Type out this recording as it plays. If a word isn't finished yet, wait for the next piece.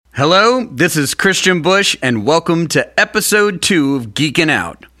Hello, this is Christian Bush, and welcome to episode 2 of Geeking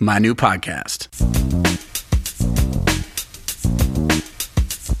Out, my new podcast.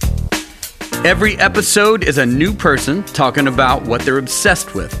 Every episode is a new person talking about what they're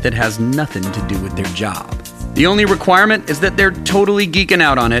obsessed with that has nothing to do with their job. The only requirement is that they're totally geeking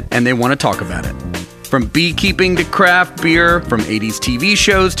out on it and they want to talk about it. From beekeeping to craft beer, from 80s TV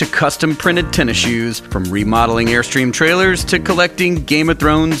shows to custom printed tennis shoes, from remodeling Airstream trailers to collecting Game of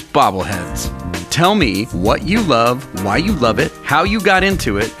Thrones bobbleheads. Tell me what you love, why you love it, how you got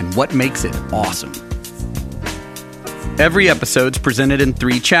into it, and what makes it awesome. Every episode's presented in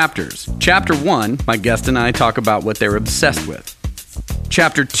 3 chapters. Chapter 1, my guest and I talk about what they're obsessed with.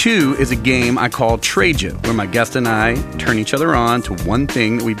 Chapter 2 is a game I call Trade You, where my guest and I turn each other on to one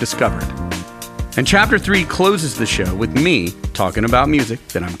thing that we've discovered. And Chapter 3 closes the show with me talking about music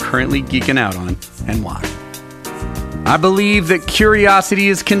that I'm currently geeking out on and why. I believe that curiosity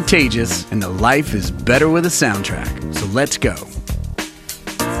is contagious and that life is better with a soundtrack. So let's go.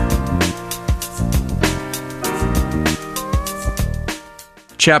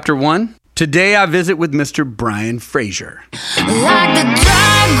 Chapter 1. Today I visit with Mr. Bryan Frasher. Like the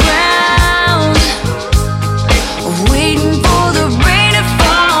dry ground, waiting for the rain to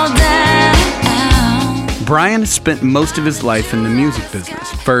fall down. Bryan spent most of his life in the music business,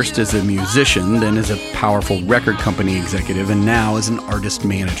 first as a musician, then as a powerful record company executive, and now as an artist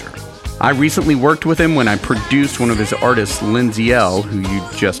manager. I recently worked with him when I produced one of his artists, Lindsay L., who you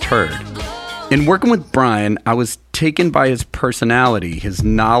just heard. In working with Bryan, I was taken by his personality, his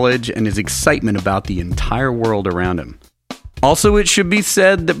knowledge, and his excitement about the entire world around him. Also, it should be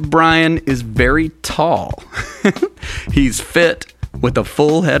said that Bryan is very tall. He's fit, with a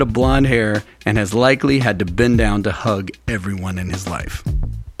full head of blonde hair, and has likely had to bend down to hug everyone in his life.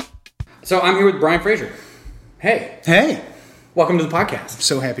 So I'm here with Bryan Frasher. Hey. Hey. Welcome to the podcast.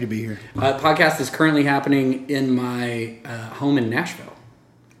 So happy to be here. The podcast is currently happening in my home in Nashville.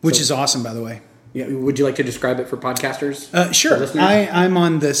 Which is awesome, by the way. Yeah, would you like to describe it for podcasters? Sure. I'm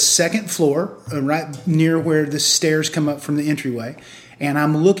on the second floor, right near where the stairs come up from the entryway, and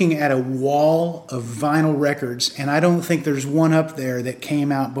I'm looking at a wall of vinyl records, and I don't think there's one up there that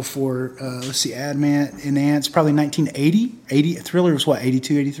came out before, Adman and Ants, probably 1980. Thriller was what,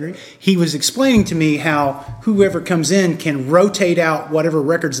 82, 83? He was explaining to me how whoever comes in can rotate out whatever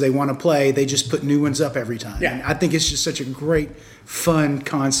records they want to play. They just put new ones up every time. Yeah. And I think it's just such a great, fun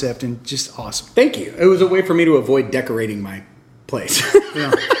concept and just awesome. Thank you. It was a way for me to avoid decorating my place.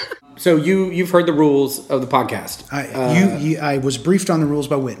 Yeah. So you've heard the rules of the podcast. I was briefed on the rules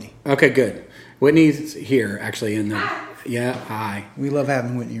by Whitney. Okay, good. Whitney's here, actually. Hi. We love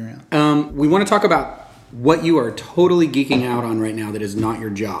having Whitney around. We want to talk about what you are totally geeking out on right now that is not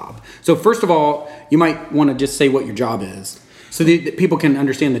your job. So first of all, you might want to just say what your job is, so that people can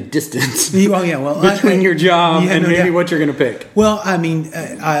understand the distance between your job and maybe what you're going to pick. Well, I mean,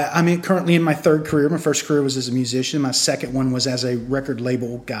 I'm currently in my third career. My first career was as a musician. My second one was as a record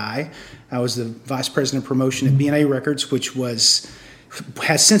label guy. I was the vice president of promotion at B&A Records, which has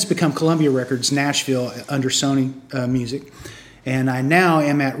since become Columbia Records, Nashville, under Sony Music. And I now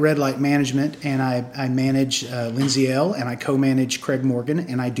am at Red Light Management, and I manage Lindsay L., and I co-manage Craig Morgan,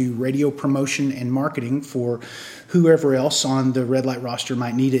 and I do radio promotion and marketing for whoever else on the Red Light roster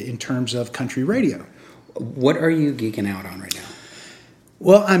might need it in terms of country radio. What are you geeking out on right now?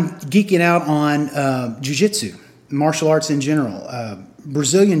 Well, I'm geeking out on jiu-jitsu, martial arts in general.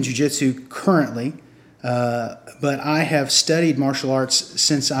 Brazilian jiu-jitsu currently, but I have studied martial arts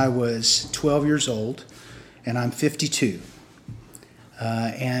since I was 12 years old, and I'm 52.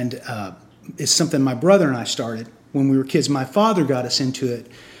 It's something my brother and I started when we were kids. My father got us into it.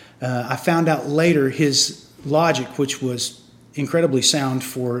 I found out later his logic, which was incredibly sound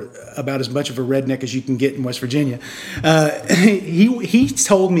for about as much of a redneck as you can get in West Virginia. He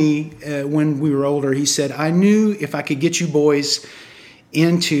told me when we were older, he said, I knew if I could get you boys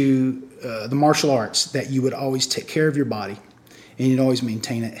into the martial arts that you would always take care of your body and you'd always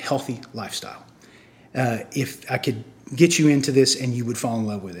maintain a healthy lifestyle. If I could get you into this and you would fall in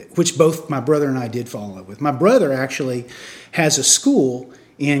love with it, which both my brother and I did fall in love with. My brother actually has a school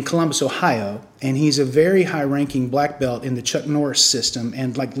in Columbus, Ohio, and he's a very high-ranking black belt in the Chuck Norris system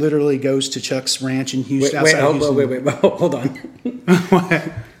and like literally goes to Chuck's ranch in Houston. Wait, hold on.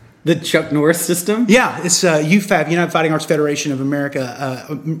 What? The Chuck Norris system? Yeah, it's UFAB, United Fighting Arts Federation of America,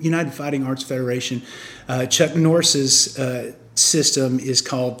 United Fighting Arts Federation. Chuck Norris's system is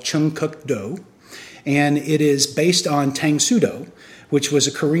called Chung Kuk Do, and it is based on Tang Soo Do, which was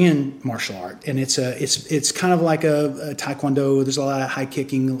a Korean martial art, and it's kind of like a Taekwondo. There's a lot of high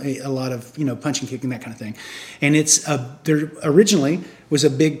kicking, a lot of punching, kicking, that kind of thing, and they're originally was a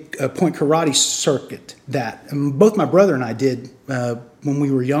big point karate circuit that both my brother and I did when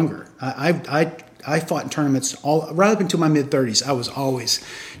we were younger. I fought in tournaments right up until my mid-30s. I was always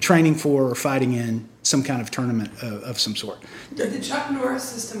training for or fighting in some kind of tournament of some sort. Did the Chuck Norris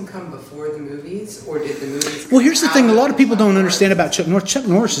system come before the movies, or did the movies? Well, here's the thing: a lot of people don't understand about Chuck Norris. Chuck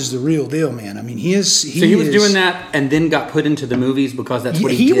Norris is the real deal, man. I mean, he was doing that and then got put into the movies because that's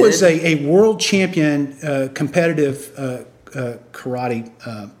what he did? He was a world champion, competitive karate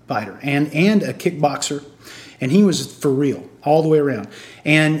fighter and a kickboxer, and he was for real all the way around.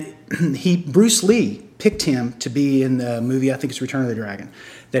 And Bruce Lee picked him to be in the movie, I think it's Return of the Dragon,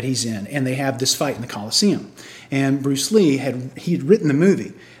 that he's in, and they have this fight in the Coliseum. And Bruce Lee had written the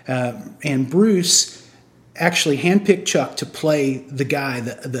movie, and Bruce actually handpicked Chuck to play the guy,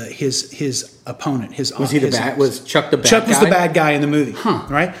 his opponent. Was Chuck the bad guy? Chuck was the bad guy in the movie,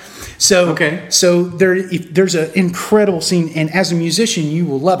 right? So there's an incredible scene, and as a musician, you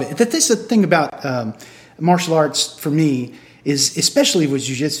will love it. That's the thing about martial arts for me, is especially with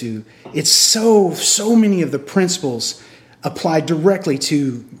jiu-jitsu, it's so many of the principles apply directly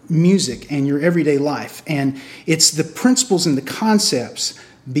to music and your everyday life. And it's the principles and the concepts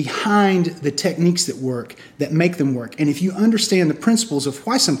behind the techniques that work that make them work. And if you understand the principles of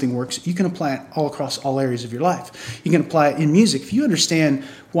why something works, you can apply it all across all areas of your life. You can apply it in music. If you understand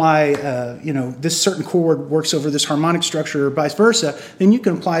why this certain chord works over this harmonic structure or vice versa, then you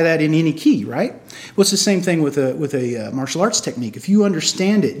can apply that in any key, right? Well, it's the same thing with a martial arts technique. If you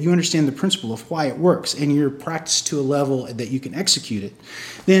understand it, you understand the principle of why it works, and you're practiced to a level that you can execute it,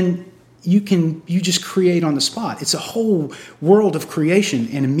 then you just create on the spot. It's a whole world of creation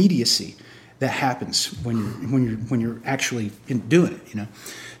and immediacy that happens when you're actually doing it,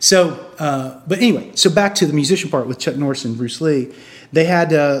 So, but anyway, so back to the musician part with Chuck Norris and Bruce Lee. They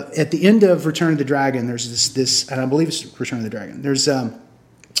had at the end of Return of the Dragon, there's this, and I believe it's Return of the Dragon. There's the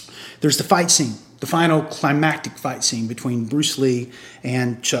fight scene, the final climactic fight scene between Bruce Lee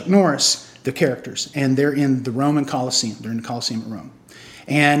and Chuck Norris, the characters, and they're in the Roman Colosseum. They're in the Colosseum at Rome,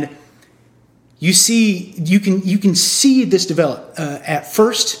 and you can see this develop. At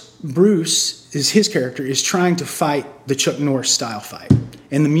first, his character is trying to fight the Chuck Norris style fight,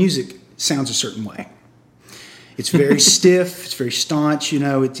 and the music sounds a certain way. It's very stiff. It's very staunch.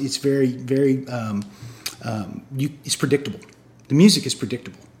 It's very, very. It's predictable. The music is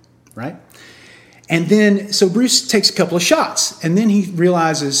predictable, right? And then, so Bruce takes a couple of shots, and then he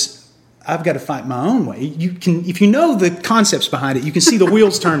realizes, I've got to fight my own way. You can, if you know the concepts behind it, you can see the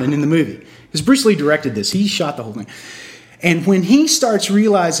wheels turning in the movie. Because Bruce Lee directed this. He shot the whole thing. And when he starts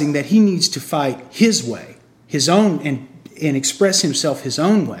realizing that he needs to fight his way, his own, and express himself his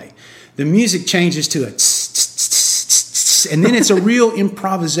own way, the music changes to a tss, tss, tss, tss, and then it's a real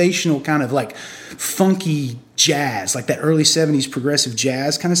improvisational kind of like funky jazz, like that early 70s progressive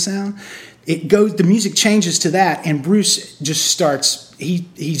jazz kind of sound. The music changes to that, and Bruce just starts,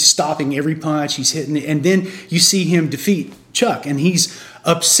 he's stopping every punch, he's hitting it, and then you see him defeat Chuck, and he's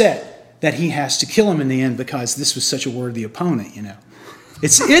upset that he has to kill him in the end because this was such a worthy opponent,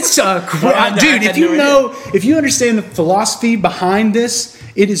 It's dude, if you understand the philosophy behind this,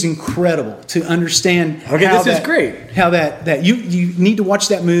 it is incredible to understand. Okay, this is great. How that you need to watch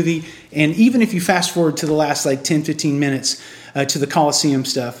that movie, and even if you fast forward to the last 10-15 minutes to the Colosseum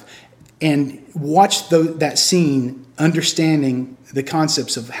stuff, and watch that scene, understanding the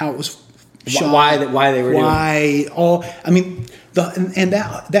concepts of how it was shot, why they were doing it.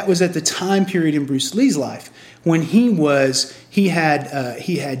 That was at the time period in Bruce Lee's life when he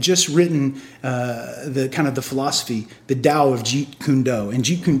had just written the kind of the philosophy, the Tao of Jeet Kune Do, and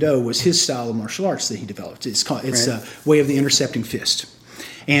Jeet Kune Do was his style of martial arts that he developed. It's Way of the Intercepting Fist.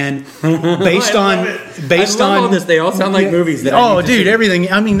 And based on all this, they all sound like movies.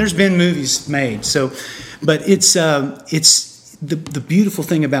 Everything. I mean, there's been movies made. So, but it's the beautiful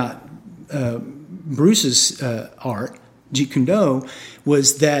thing about Bruce's art, Jeet Kune Do,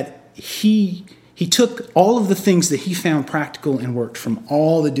 was that he took all of the things that he found practical and worked from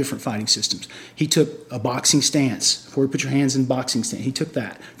all the different fighting systems. He took a boxing stance, where you put your hands in boxing stance. He took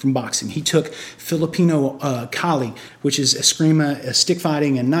that from boxing. He took Filipino Kali, which is eskrima, stick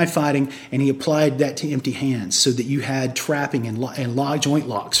fighting and knife fighting, and he applied that to empty hands so that you had trapping and joint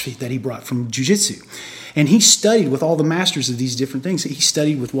locks that he brought from jiu-jitsu. And he studied with all the masters of these different things. He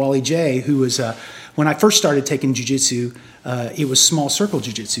studied with Wally J, who was, when I first started taking jiu-jitsu, it was small circle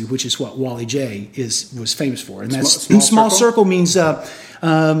jiu-jitsu, which is what Wally J was famous for. And that's small circle means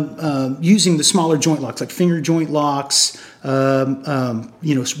using the smaller joint locks, like finger joint locks,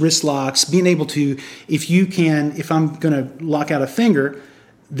 wrist locks, being able to, if I'm going to lock out a finger,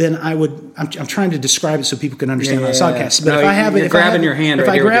 then I'm trying to describe it so people can understand on a podcast. But No, if I have it, you're grabbing your hand if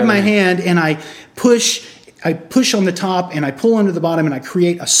right I here with grab the my other hand and I push on the top and I pull under the bottom and I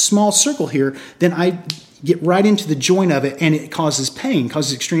create a small circle here, then I get right into the joint of it and it causes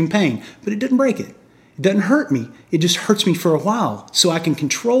extreme pain. But it doesn't break it. It doesn't hurt me. It just hurts me for a while so I can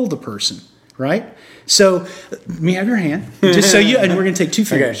control the person, right? So let me have your hand, just so and we're going to take two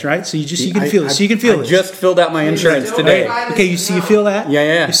fingers, Okay. right? So you can feel it. So you can feel I it. just filled out my insurance Don't today. try this Okay, you feel that?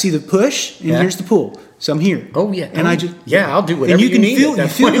 Yeah. You see the push, and Yeah. here's the pull. So I'm here. Oh, yeah. And I'll do whatever and you you can need feel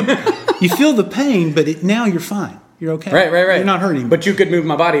at that you feel the pain, but now you're fine. You're okay. Right. You're not hurting. But you could move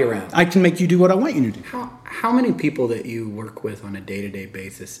my body around. I can make you do what I want you to do. How many people that you work with on a day-to-day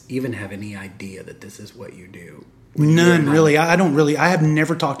basis even have any idea that this is what you do? None really. I don't really. I have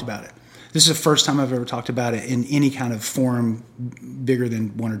never talked about it. This is the first time I've ever talked about it in any kind of forum bigger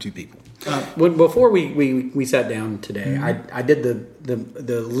than one or two people. Before we sat down today, I did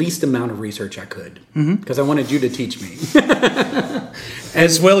the least amount of research I could because I wanted you to teach me.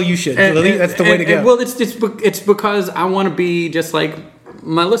 As well, you should. That's the way to go. Well, it's because I want to be just like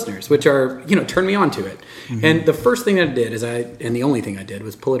my listeners, which are turn me on to it. And the first thing I did and the only thing I did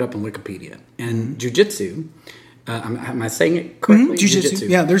was pull it up on Wikipedia. And jiu-jitsu. Am I saying it correctly? Jiu-jitsu.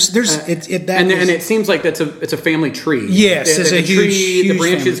 Yeah, there's and it seems like it's a family tree. Yes, it's a tree. The huge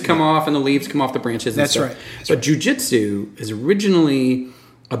branches family. come off and the leaves come off the branches. That's and right. stuff. But jiu-jitsu is originally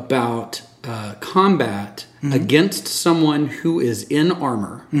about combat against someone who is in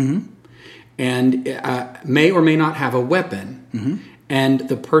armor and may or may not have a weapon, and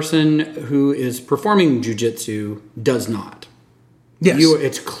the person who is performing jiu-jitsu does not. Yes.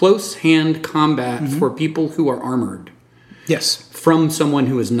 It's close hand combat for people who are armored. Yes. From someone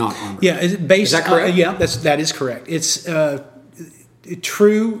who is not armored. Yeah. Is that correct? Yeah, that is correct. It's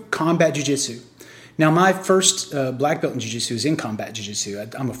true combat jiu-jitsu. Now, my first black belt in jiu-jitsu is in combat jiu-jitsu.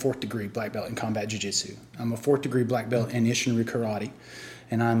 I'm a 4th degree black belt in combat jiu-jitsu. I'm a 4th degree black belt in Ishinryu karate,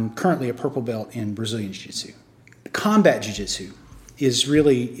 and I'm currently a purple belt in Brazilian jiu-jitsu. Combat jiu-jitsu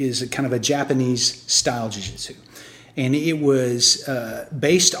is a kind of a Japanese style jiu-jitsu. And it was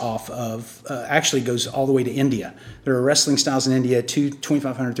based off of, actually goes all the way to India. There are wrestling styles in India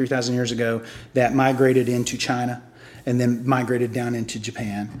 2,500, 3,000 years ago that migrated into China and then migrated down into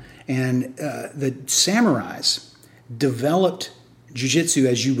Japan. And the samurais developed jiu-jitsu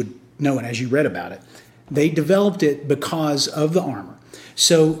as you would know it, as you read about it. They developed it because of the armor.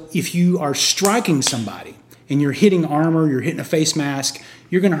 So if you are striking somebody and you're hitting armor, you're hitting a face mask,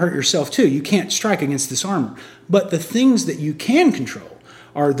 you're going to hurt yourself too. You can't strike against this armor. But the things that you can control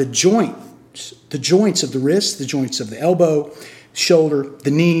are the joints of the wrist, the joints of the elbow, shoulder,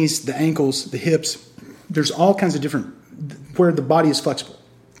 the knees, the ankles, the hips. There's all kinds of different, where the body is flexible.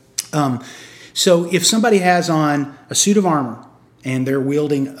 So if somebody has on a suit of armor and they're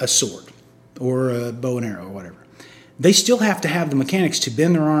wielding a sword or a bow and arrow or whatever, they still have to have the mechanics to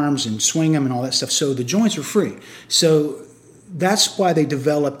bend their arms and swing them and all that stuff. So the joints are free. So that's why they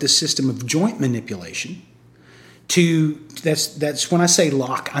developed this system of joint manipulation. That's when I say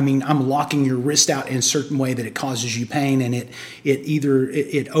lock, I mean I'm locking your wrist out in a certain way that it causes you pain, and it either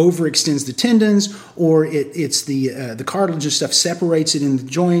overextends the tendons, or it's the cartilage and stuff separates it in the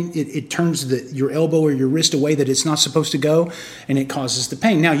joint. It turns your elbow or your wrist away that it's not supposed to go, and it causes the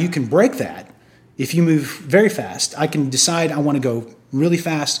pain. Now you can break that if you move very fast. I can decide I want to go really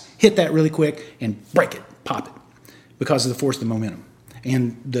fast, hit that really quick, and break it, pop it, because of the force of the momentum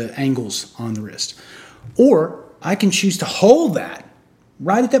and the angles on the wrist. Or I can choose to hold that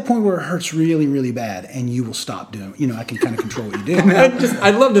right at that point where it hurts really, really bad, and you will stop doing it. I can kind of control what you do.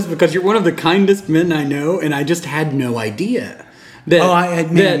 I love this because you're one of the kindest men I know, and I just had no idea. So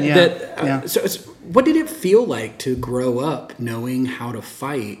what did it feel like to grow up knowing how to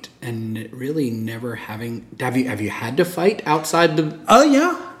fight and really never having? Have you had to fight outside the? Oh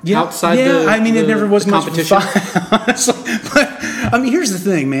yeah. Outside it never was much competition. Fight, honestly. But here's the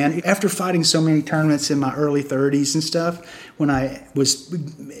thing, man. After fighting so many tournaments in my early 30s and stuff, when I was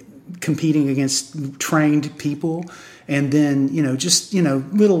competing against trained people, and then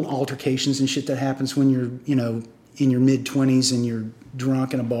little altercations and shit that happens when you're in your mid 20s and you're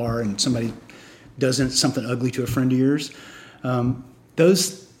drunk in a bar and somebody does something ugly to a friend of yours.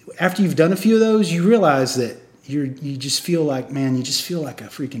 Those, after you've done a few of those, you realize that you just feel like a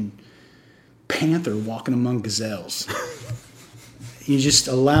freaking panther walking among gazelles. You're just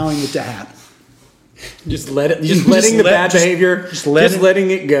allowing it to happen. Just letting the bad behavior, just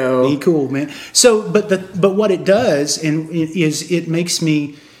letting it go. Be cool, man. So, but what it does is it makes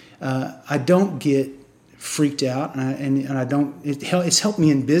me, I don't get freaked out, and I don't. It's helped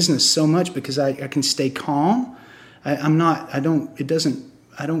me in business so much because I can stay calm. I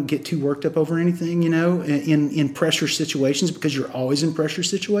don't get too worked up over anything, in pressure situations, because you're always in pressure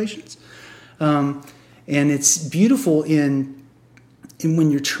situations. And it's beautiful in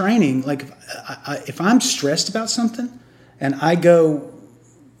when you're training. Like if I'm stressed about something and I go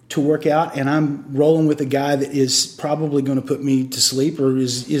to work out and I'm rolling with a guy that is probably going to put me to sleep, or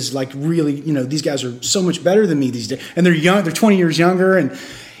is like really, these guys are so much better than me these days, and they're young, they're 20 years younger. And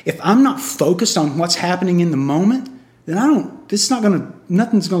if I'm not focused on what's happening in the moment, then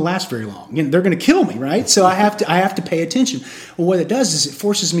nothing's going to last very long. They're going to kill me, right? So I have to pay attention. Well, what it does is it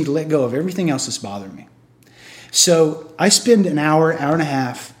forces me to let go of everything else that's bothering me. So I spend an hour and a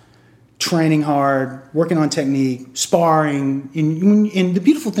half training hard, working on technique, sparring. And the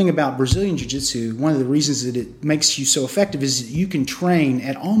beautiful thing about Brazilian Jiu-Jitsu, one of the reasons that it makes you so effective, is that you can train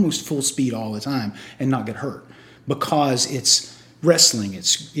at almost full speed all the time and not get hurt, because it's wrestling,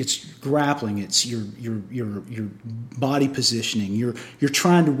 it's grappling, it's your body positioning. You're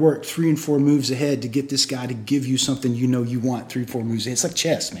trying to work 3 and 4 moves ahead to get this guy to give you something you want 3 or 4 moves ahead. It's like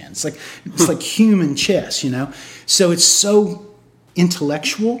chess, man. It's like human chess, So it's so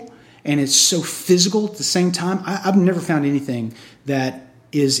intellectual and it's so physical at the same time. I've never found anything that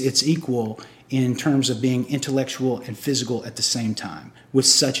is its equal in terms of being intellectual and physical at the same time with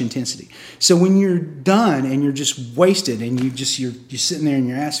such intensity. So when you're done and you're just wasted and you're sitting there and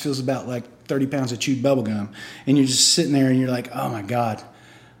your ass feels about like 30 pounds of chewed bubble gum, and you're just sitting there and you're like, oh my God,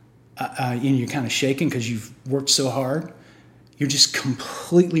 and you're kind of shaking because you've worked so hard, you're just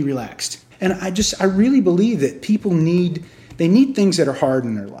completely relaxed. And I really believe that people need things that are hard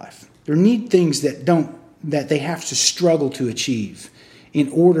in their life. They need things that they have to struggle to achieve in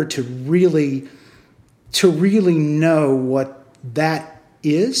order to really know what that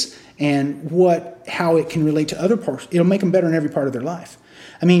is and how it can relate to other parts. It'll make them better in every part of their life.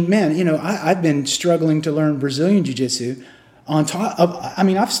 I mean, man, I've been struggling to learn Brazilian Jiu-Jitsu on top of,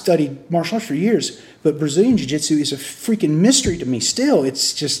 I've studied martial arts for years, but Brazilian Jiu-Jitsu is a freaking mystery to me still.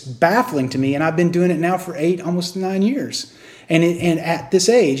 It's just baffling to me, and I've been doing it now for 8, almost 9 years. And at this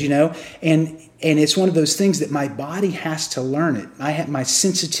age, and it's one of those things that my body has to learn it. My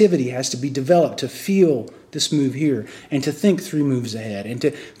sensitivity has to be developed to feel this move here and to think 3 moves ahead and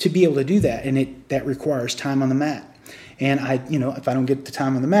to be able to do that. And that requires time on the mat. And if I don't get the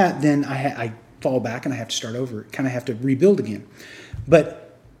time on the mat, then I fall back and I have to start over. Kind of have to rebuild again.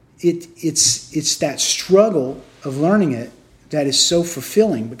 But it's that struggle of learning it that is so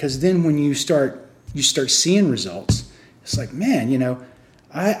fulfilling, because then when you start seeing results, it's like, man,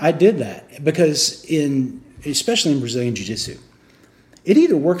 I did that. Because especially in Brazilian Jiu-Jitsu, it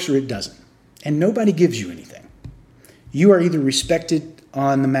either works or it doesn't. And nobody gives you anything. You are either respected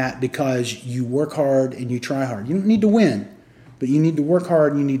on the mat because you work hard and you try hard. You don't need to win, but you need to work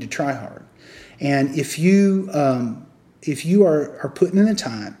hard and you need to try hard. And if you are putting in the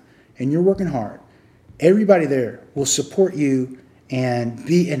time and you're working hard, everybody there will support you and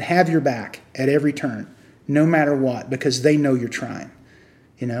have your back at every turn, no matter what, because they know you're trying.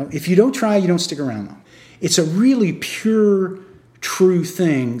 If you don't try, you don't stick around long. It's a really pure, true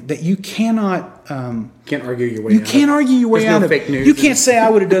thing that you cannot... can't argue your way out. You can't argue your way out of it. There's no fake news. You can't say, I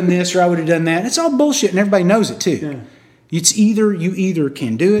would have done this or I would have done that. It's all bullshit, and everybody knows it too. Yeah. It's you either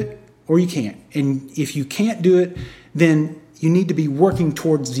can do it or you can't. And if you can't do it, then you need to be working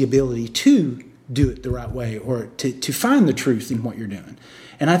towards the ability to do it the right way, or to find the truth in what you're doing.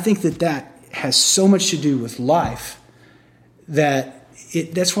 And I think that has so much to do with life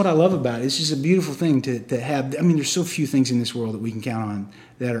that's what I love about it. It's just a beautiful thing to have. There's so few things in this world that we can count on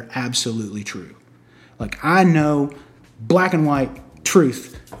that are absolutely true. Like, I know black and white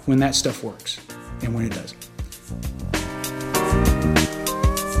truth when that stuff works and when it doesn't.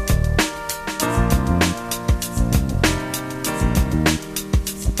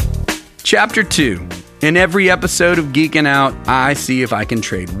 Chapter 2. In every episode of Geekin' Out, I see if I can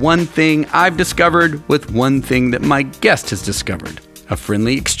trade one thing I've discovered with one thing that my guest has discovered. A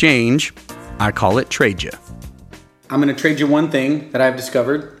friendly exchange. I call it Trade Ya. I'm going to trade you one thing that I've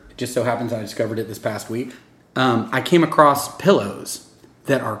discovered. It just so happens I discovered it this past week. I came across pillows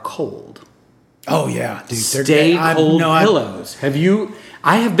that are cold. Oh, yeah, dude. Stay cold pillows.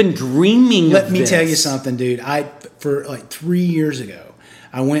 I have been dreaming of this. Let me tell you something, dude. For like 3 years ago,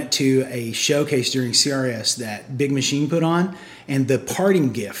 I went to a showcase during CRS that Big Machine put on, and the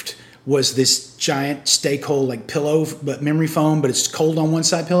parting gift was this giant stay cold like pillow, but memory foam, but it's cold on one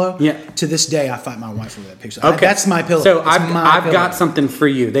side pillow. Yeah. To this day, I fight my wife over that picture. Okay. That's my pillow. So I've got something for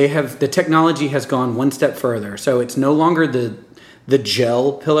you. The technology has gone one step further. So it's no longer the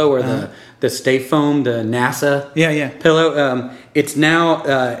gel pillow or the Stay Foam, the NASA pillow. It's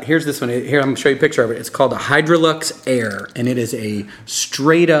now, here's this one. Here, I'm going to show you a picture of it. It's called a Hydrolux Air, and it is a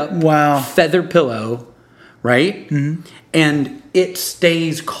straight-up feather pillow, right? Mm-hmm. And it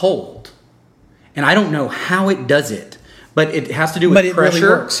stays cold. And I don't know how it does it, but it has to do with pressure.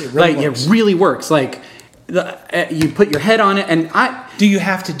 Really works. It really works. Like, you put your head on it, and do you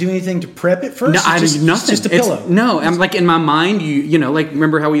have to do anything to prep it first? No, I do nothing. It's just a pillow. I'm like in my mind, you know, like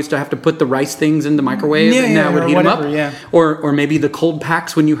remember how we used to have to put the rice things in the microwave and now would heat them up? Yeah. Or maybe the cold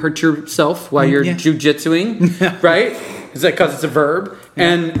packs when you hurt yourself while you're jujitsuing, right? Is that because it's a verb?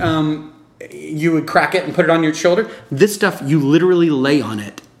 Yeah. And you would crack it and put it on your shoulder. This stuff, you literally lay on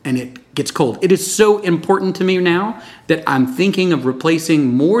it and it gets cold. It is so important to me now that I'm thinking of replacing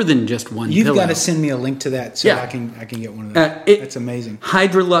more than just one pillow. You've got to send me a link to that so I can get one of those. That's amazing.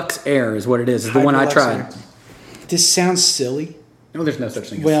 Hydrolux Air is what it is. It's the one I tried. Air. This sounds silly. No, there's no such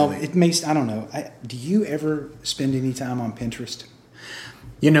thing as silly. Well, it makes, I don't know. Do you ever spend any time on Pinterest?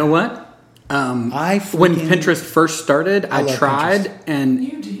 You know what? When Pinterest first started, I tried Pinterest. And...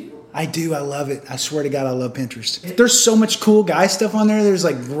 You do? I do. I love it. I swear to God, I love Pinterest. There's so much cool guy stuff on there. There's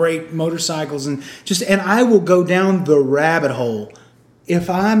like great motorcycles and I will go down the rabbit hole if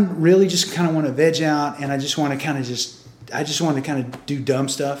I'm really just kind of want to veg out and I just want to kind of do dumb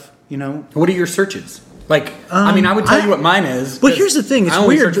stuff, you know. What are your searches? Like, I mean, I would tell you what mine is. But here's the thing. It's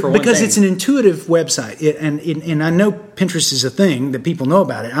weird because it's an intuitive website. And I know Pinterest is a thing that people know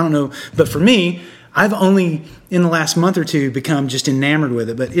about it. I don't know. But for me, I've only in the last month or two become just enamored with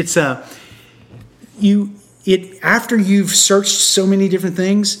it. But it's after you've searched so many different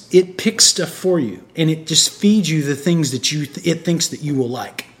things, it picks stuff for you and it just feeds you the things that it thinks that you will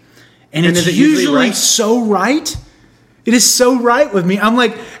like. And it's usually right? So right. It is so right with me. I'm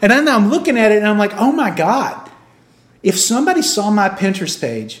like, and then I'm looking at it and I'm like, oh my God, if somebody saw my Pinterest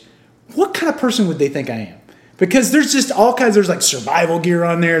page, what kind of person would they think I am? Because there's just all kinds. There's like survival gear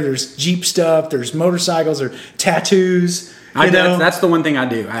on there. There's Jeep stuff. There's motorcycles. There's tattoos. That's the one thing I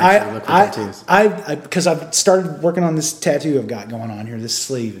do. I actually look for tattoos. Because I've started working on this tattoo I've got going on here, this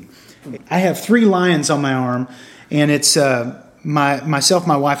sleeve. I have 3 lions on my arm, and it's myself,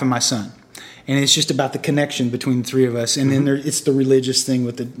 my wife, and my son. And it's just about the connection between the 3 of us. And then it's the religious thing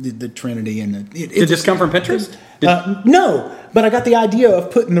with the Trinity. And Did this come from Pinterest? No, but I got the idea of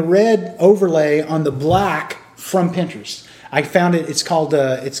putting the red overlay on the black from Pinterest. I found it. It's called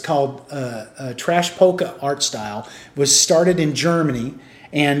Trash Polka art style. It was started in Germany,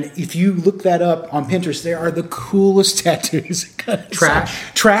 and if you look that up on Pinterest, there are the coolest tattoos.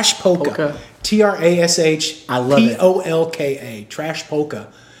 Trash Polka. TRASH. I love it. POLKA. Trash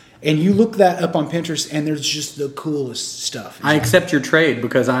Polka. And you look that up on Pinterest, and there's just the coolest stuff. I accept your trade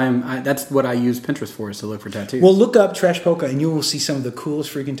because that's what I use Pinterest for, is to look for tattoos. Well, look up Trash Polka, and you will see some of the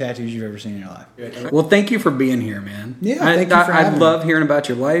coolest freaking tattoos you've ever seen in your life. Well, thank you for being here, man. Yeah, thank you for having me. I love hearing about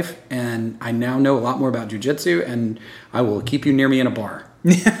your life, and I now know a lot more about jiu-jitsu, and I will keep you near me in a bar.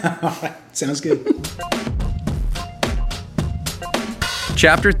 Yeah, all right. Sounds good.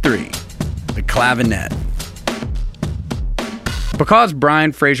 Chapter 3, The Clavinet. Because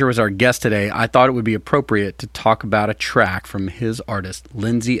Bryan Frasher was our guest today, I thought it would be appropriate to talk about a track from his artist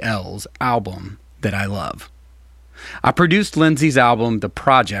Lindsay L's album that I love. I produced Lindsay's album, The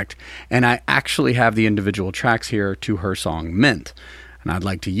Project, and I actually have the individual tracks here to her song Mint, and I'd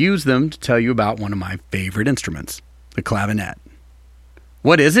like to use them to tell you about one of my favorite instruments, the clavinet.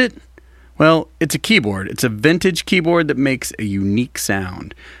 What is it? Well, it's a keyboard. It's a vintage keyboard that makes a unique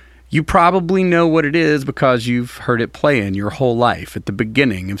sound. You probably know what it is because you've heard it playing your whole life at the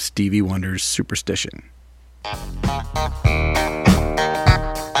beginning of Stevie Wonder's Superstition.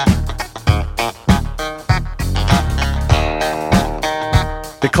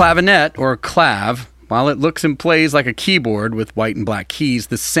 The clavinet, or clav, while it looks and plays like a keyboard with white and black keys,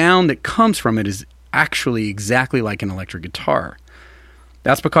 the sound that comes from it is actually exactly like an electric guitar.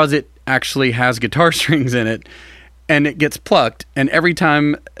 That's because it actually has guitar strings in it, and it gets plucked, and every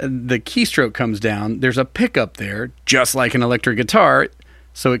time the keystroke comes down, there's a pickup there, just like an electric guitar,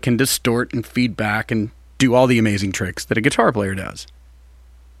 so it can distort and feed back and do all the amazing tricks that a guitar player does.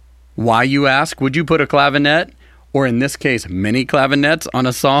 Why, you ask, would you put a clavinet, or in this case, many clavinets, on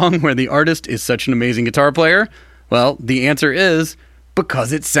a song where the artist is such an amazing guitar player? Well, the answer is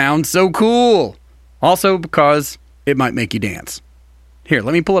because it sounds so cool. Also because it might make you dance. Here,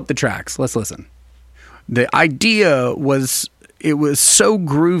 let me pull up the tracks. Let's listen. The idea was, it was so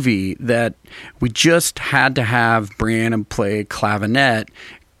groovy that we just had to have Bryan play clavinet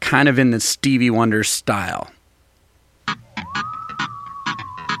kind of in the Stevie Wonder style.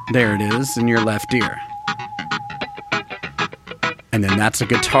 There it is in your left ear. And then that's a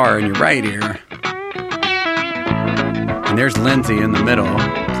guitar in your right ear. And there's Lindsay in the middle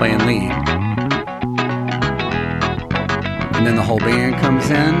playing lead. And then the whole band comes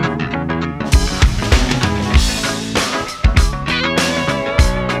in.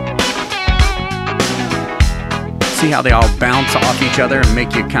 See how they all bounce off each other and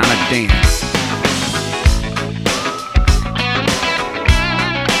make you kind of dance.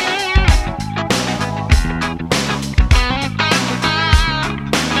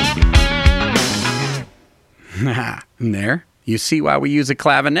 And there, you see why we use a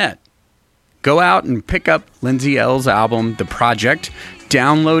clavinet. Go out and pick up Lindsay L's album, The Project.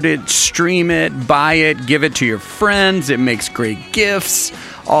 Download it, stream it, buy it, give it to your friends. It makes great gifts.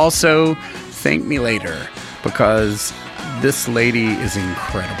 Also, thank me later, because this lady is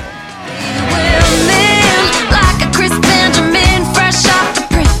incredible. We'll live like a Chris Benjamin, fresh off the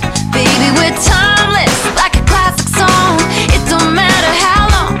print. Baby, we're timeless, like a classic song. It don't matter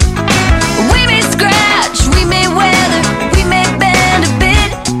how long. We may scratch, we may weather, we may bend a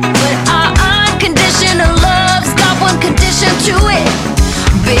bit, but our unconditional love's got one condition to it.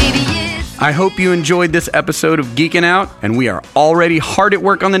 Baby, it's... I hope you enjoyed this episode of Geeking Out, and we are already hard at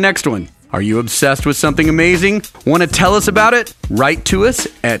work on the next one. Are you obsessed with something amazing? Want to tell us about it? Write to us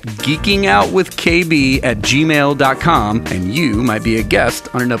at geekingoutwithkb@gmail.com, and you might be a guest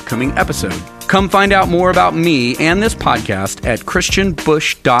on an upcoming episode. Come find out more about me and this podcast at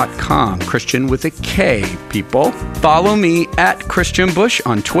christianbush.com. Christian with a K, people. Follow me at Christian Bush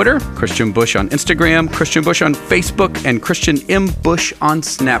on Twitter, Christian Bush on Instagram, Christian Bush on Facebook, and Christian M. Bush on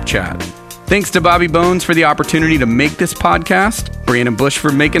Snapchat. Thanks to Bobby Bones for the opportunity to make this podcast, Bryan Bush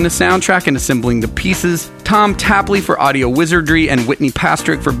for making the soundtrack and assembling the pieces, Tom Tapley for audio wizardry, and Whitney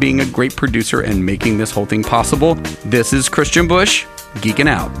Pastrick for being a great producer and making this whole thing possible. This is Christian Bush, Geeking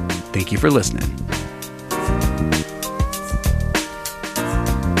Out. Thank you for listening.